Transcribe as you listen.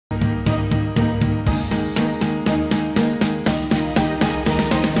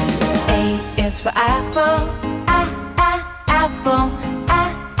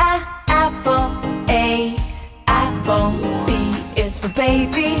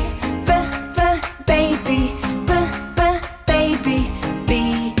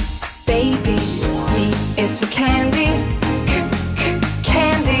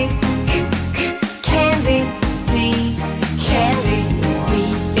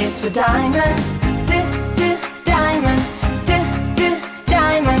diamond, diamond,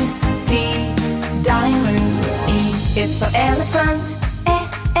 diamond. D, diamond. E is for elephant,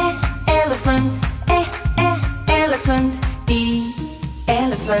 elephant, elephant. E,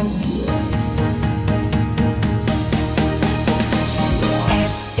 elephant.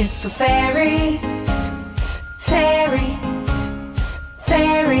 F is for fairy, fairy,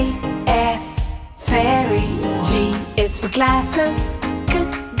 fairy. F, fairy. G is for glasses,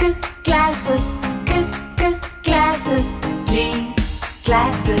 glasses, glasses. G,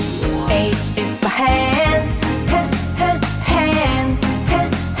 glasses. H is for hand, hand,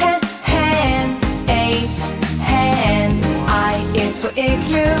 hand. H, hand. I is for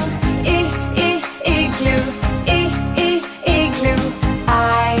igloo, igloo, igloo.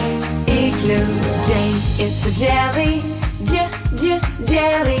 I, igloo. J is for jelly,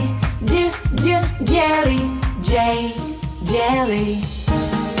 jelly, jelly. J, jelly.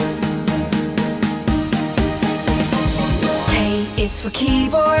 K is for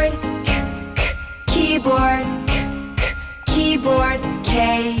keyboard, keyboard, keyboard.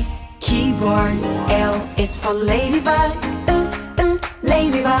 K, keyboard. L is for ladybug,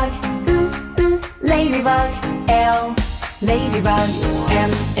 ladybug, ladybug. L, ladybug.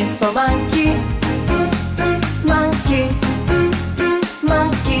 M is for monkey, monkey,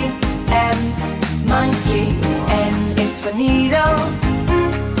 monkey. M, monkey. N is for needle,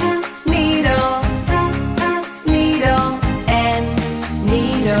 needle, needle. N,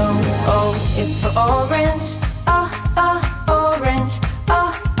 needle. O is for orange, orange,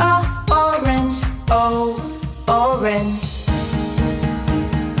 orange. O, orange.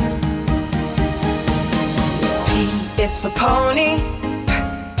 P is for pony,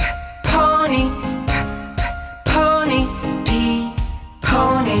 pony, pony. P,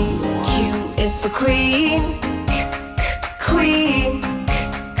 pony. Q is for queen, queen,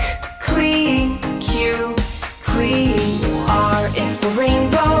 queen. Q, queen. R is for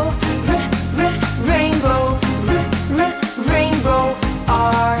rainbow, rainbow, rainbow.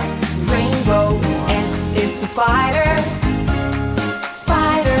 R, rainbow. S is for spider,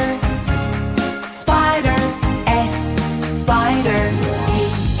 spider, spider. S, spider. T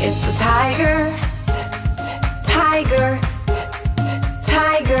is for tiger, tiger,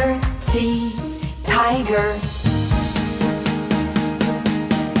 tiger. T, tiger.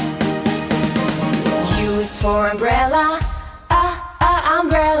 U is for umbrella,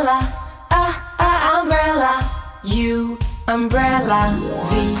 umbrella, umbrella. U, umbrella.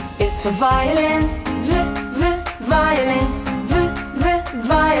 V is for violin, violin,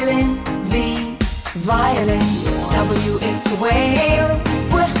 violin. V, violin. W is for whale,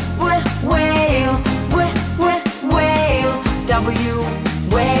 whale, whale. W,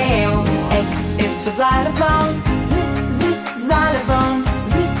 whale. X is for xylophone, xylophone,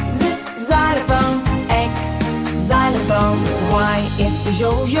 xylophone. X, xylophone. Y is for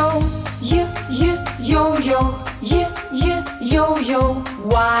yo-yo, yo-yo, yo-yo.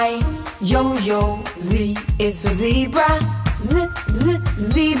 Y, yo-yo. Z is for zebra,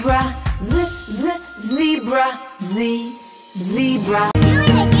 zebra, zebra. Z, zebra. Do it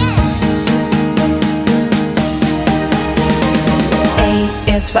again. A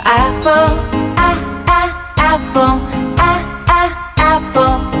is for apple, apple,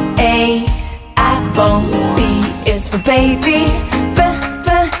 apple. A, apple. B is for baby,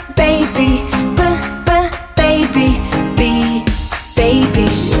 baby, baby. B, baby.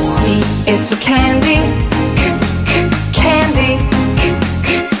 C is for candy, candy,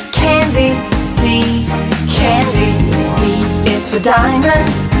 candy. C, candy. D is for diamond,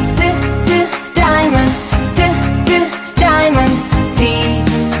 diamond, diamond. D,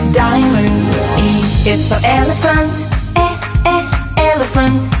 diamond. E is for elephant,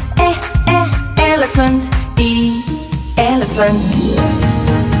 elephant, elephant. E, elephant.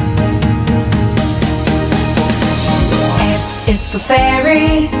 F is for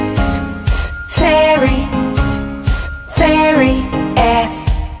fairy, fairy, fairy. F,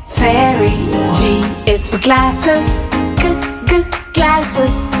 fairy. G is for glasses,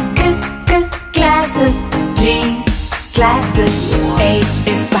 glasses, glasses. G, glasses. H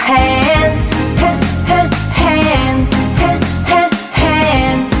is for hand, hand,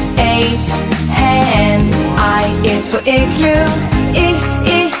 hand. H, hand. I is for igloo,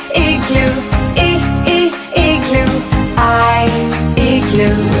 igloo, igloo. I,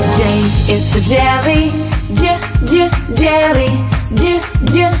 igloo. J is for jelly, jelly,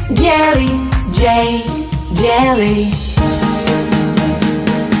 jelly. J, jelly.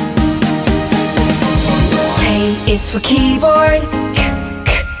 K is for keyboard,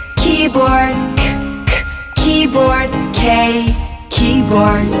 keyboard, keyboard. K, keyboard.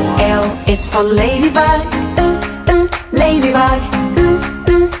 keyboard. L is for ladybug, ladybug,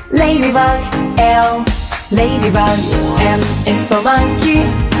 ladybug. L, ladybug. M is for monkey,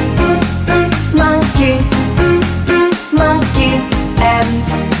 monkey, monkey. M,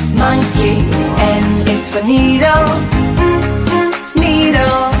 monkey. N is for needle,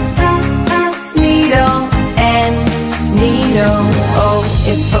 needle, needle. N, needle. O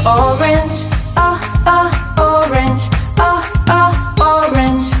is for orange, orange,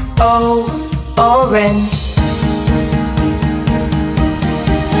 orange. O, orange.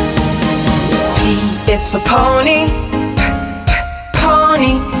 P is for pony,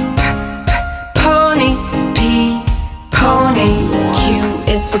 pony, pony. P, pony. Q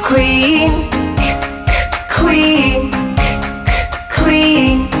is for queen, queen,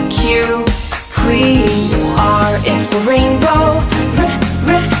 queen. Q, queen. R is for rainbow,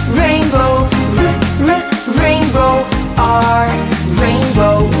 rainbow, rainbow. R,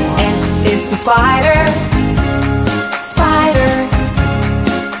 rainbow. S is for spider, spider,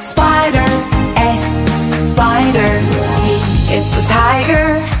 spider. S, spider. T is for tiger,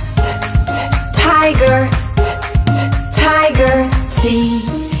 tiger, tiger. T,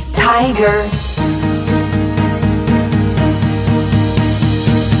 tiger.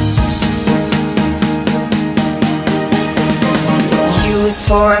 U is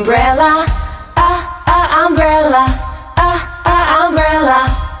for umbrella, umbrella, umbrella.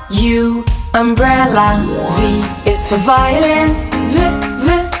 U, umbrella. V is for violin,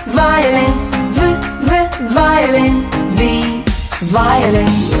 violin, violin. V,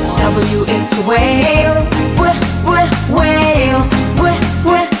 violin. W is for whale, whale,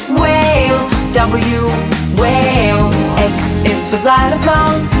 whale. W, whale. X is for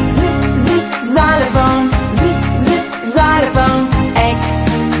xylophone, xylophone, xylophone. X,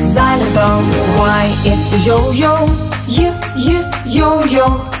 xylophone. Y is for yo-yo, yo-yo,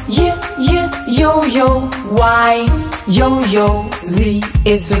 yo-yo. Y, yo-yo. Z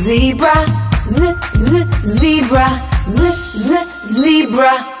is for zebra, zebra,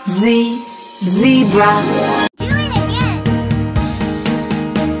 zebra. Z, zebra. Do it again.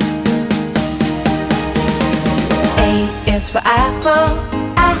 A is for apple,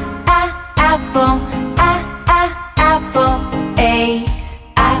 apple, apple. A,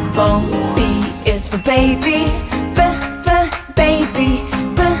 apple. B is for baby, baby,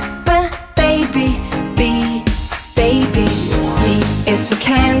 baby. B, baby. C is for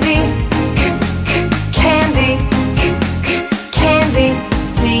candy, candy, candy.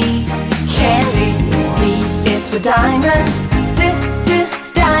 C, candy. D is for diamond,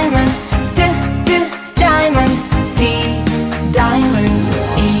 diamond, diamond. D, diamond.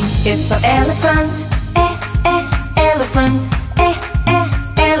 E is for elephant, elephant,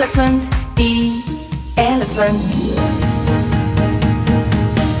 elephant. E, elephant.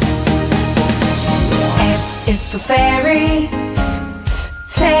 F is for fairy,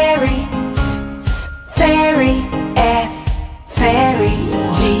 fairy, fairy. F, fairy.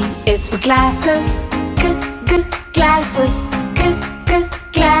 G is for glasses, glasses,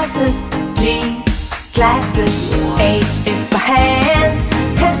 glasses. G, glasses. H is for hand,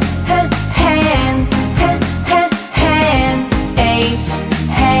 hand, hand. H,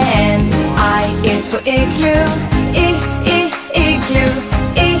 hand. I is for igloo, igloo,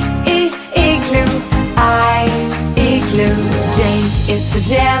 igloo. I, igloo. J is for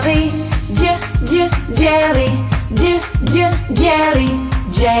jelly, jelly, jelly.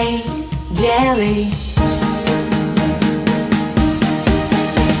 J, jelly.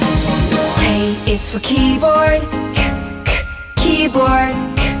 K is for keyboard, keyboard,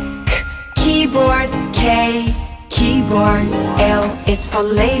 keyboard. K, keyboard. L is for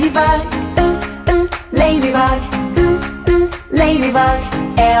ladybug, ladybug, ladybug.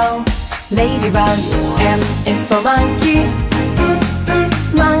 L, ladybug. M is for monkey,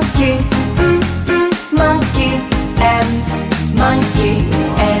 monkey, monkey. M, monkey.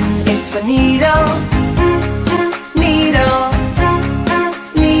 N is for needle, needle,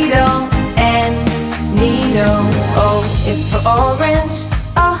 needle. N, needle. O is for orange,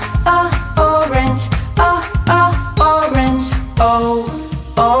 orange, orange. O,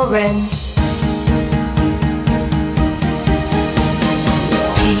 orange.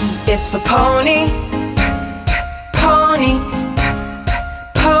 P is for pony, pony,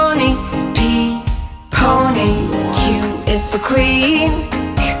 pony. P, pony. Q is for queen,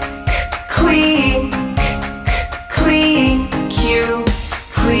 queen, queen. Q,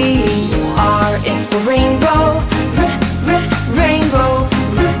 queen. R is for rainbow, rainbow,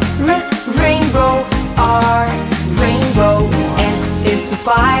 rainbow. R, rainbow. S is for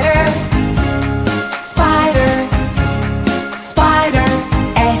spider, spider, spider.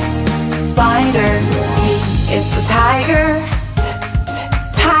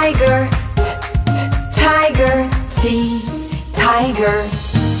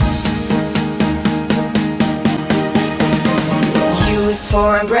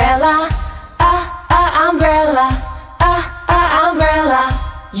 for umbrella. Umbrella. Umbrella.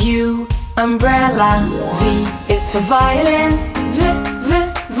 U, umbrella. V is for violin.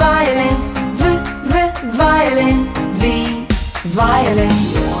 Violin. Violin. V, violin.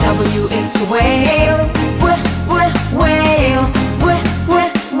 W is for whale. Whale.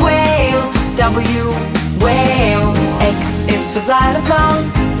 Whale. W, whale. X is for xylophone.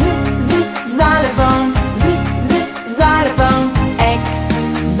 Xylophone. Xylophone. X,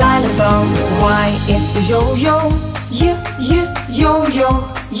 xylophone. Y is for yo-yo. Yo-yo.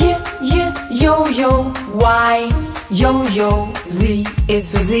 Yo-yo. Y, yo-yo. Z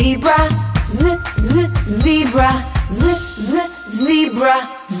is for zebra. Zebra. Zebra.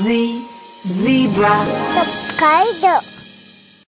 Z, zebra. 北海道